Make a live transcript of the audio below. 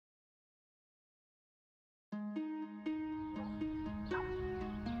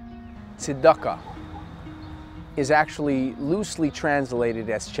tzedakah is actually loosely translated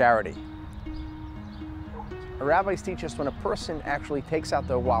as charity. Our rabbis teach us when a person actually takes out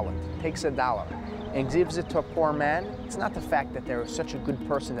their wallet, takes $1, and gives it to a poor man, it's not the fact that they're such a good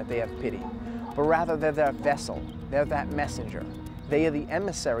person that they have pity, but rather they're that vessel, they're that messenger. They are the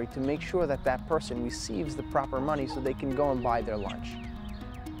emissary to make sure that that person receives the proper money so they can go and buy their lunch.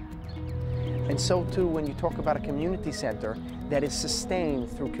 And so too, when you talk about a community center that is sustained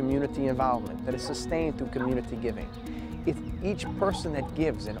through community involvement, that is sustained through community giving, if each person that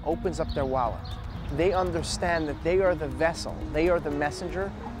gives and opens up their wallet, they understand that they are the vessel, they are the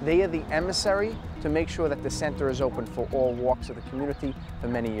messenger, they are the emissary to make sure that the center is open for all walks of the community for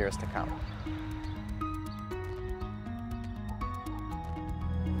many years to come.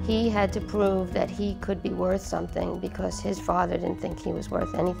 He had to prove that he could be worth something because his father didn't think he was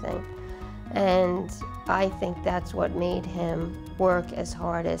worth anything. And I think that's what made him work as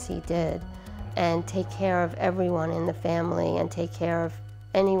hard as he did and take care of everyone in the family and take care of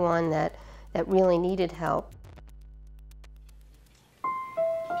anyone that really needed help.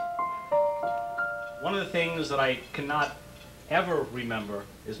 One of the things that I cannot ever remember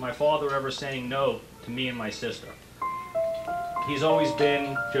is my father ever saying no to me and my sister. He's always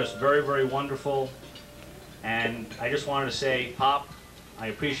been just very, very wonderful, and I just wanted to say, Pop, I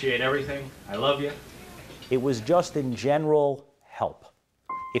appreciate everything. I love you. It was just in general help.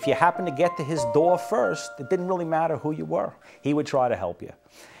 If you happened to get to his door first, it didn't really matter who you were. He would try to help you.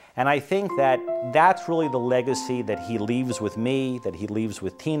 And I think that that's really the legacy that he leaves with me, that he leaves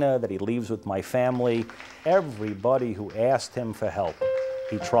with Tina, that he leaves with my family. Everybody who asked him for help,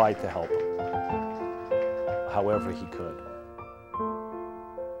 he tried to help them, however he could.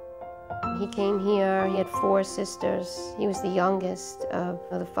 He came here, he had 4 sisters. He was the youngest of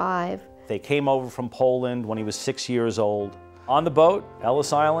the 5. They came over from Poland when he was 6 years old. On the boat,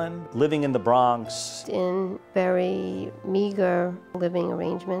 Ellis Island, living in the Bronx. In very meager living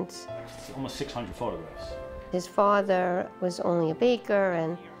arrangements. Almost 600 photographs. His father was only a baker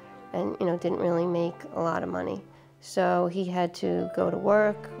and didn't really make a lot of money. So he had to go to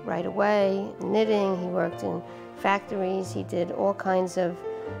work right away, knitting. He worked in factories. He did all kinds of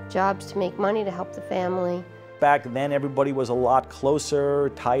jobs to make money to help the family. Back then, everybody was a lot closer,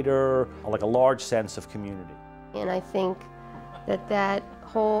 tighter, like a large sense of community. And I think that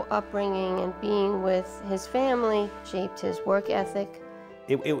whole upbringing and being with his family shaped his work ethic.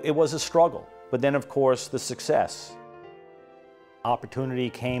 It was a struggle, but then of course the success. Opportunity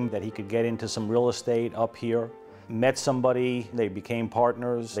came that he could get into some real estate up here. Met somebody, they became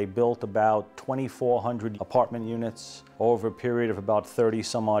partners. They built about 2,400 apartment units over a period of about 30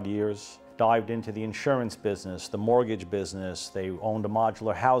 some odd years. Dived into the insurance business, the mortgage business. They owned a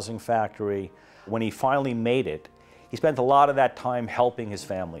modular housing factory. When he finally made it, he spent a lot of that time helping his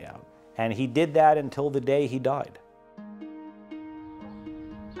family out. And he did that until the day he died.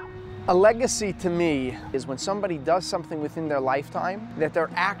 A legacy to me is when somebody does something within their lifetime, that their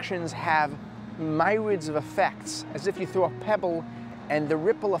actions have myriads of effects, as if you throw a pebble and the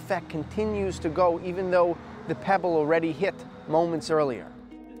ripple effect continues to go even though the pebble already hit moments earlier.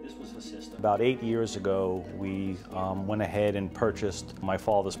 This was the system. About 8 years ago, we went ahead and purchased my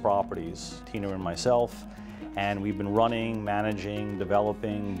father's properties, Tina and myself, and we've been running, managing,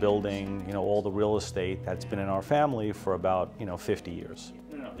 developing, building, all the real estate that's been in our family for about, 50 years.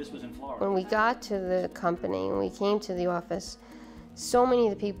 No, this was in Florida. When we got to the company, when we came to the office, so many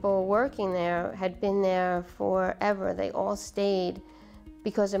of the people working there had been there forever. They all stayed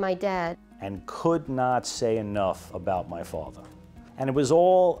because of my dad. And could not say enough about my father. And it was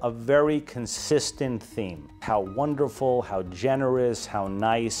all a very consistent theme. How wonderful, how generous, how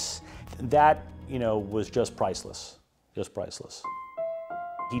nice. That, was just priceless, just priceless.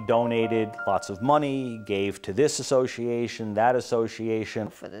 He donated lots of money, gave to this association, that association.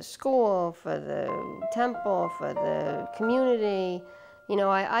 For the school, for the temple, for the community.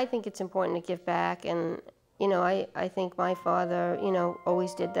 I think it's important to give back, and I think my father,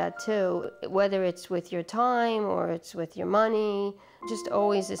 always did that too. Whether it's with your time or it's with your money, just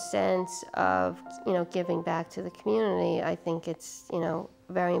always a sense of, giving back to the community. I think it's, a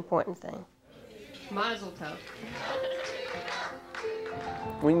very important thing. Mazel tov.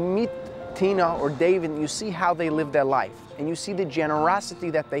 When you meet Tina or David, you see how they live their life, and you see the generosity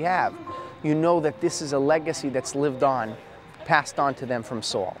that they have. You know that this is a legacy that's lived on, passed on to them from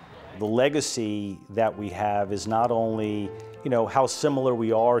Saul. The legacy that we have is not only, how similar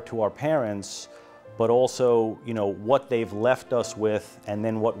we are to our parents, but also, what they've left us with and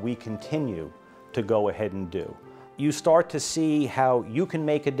then what we continue to go ahead and do. You start to see how you can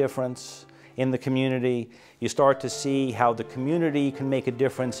make a difference in the community. You start to see how the community can make a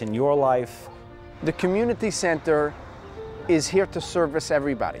difference in your life. The community center is here to service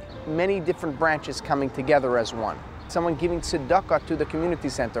everybody. Many different branches coming together as one. Someone giving tzedakah to the community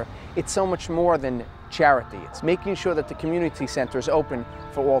center, it's so much more than charity. It's making sure that the community center is open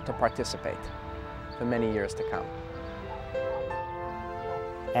for all to participate for many years to come.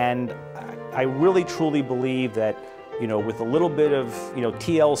 And I really truly believe that, with a little bit of,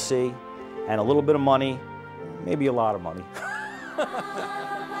 TLC and a little bit of money, maybe a lot of money,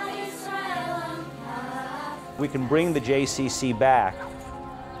 we can bring the JCC back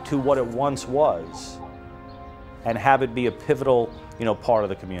to what it once was and have it be a pivotal, part of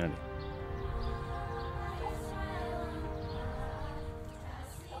the community.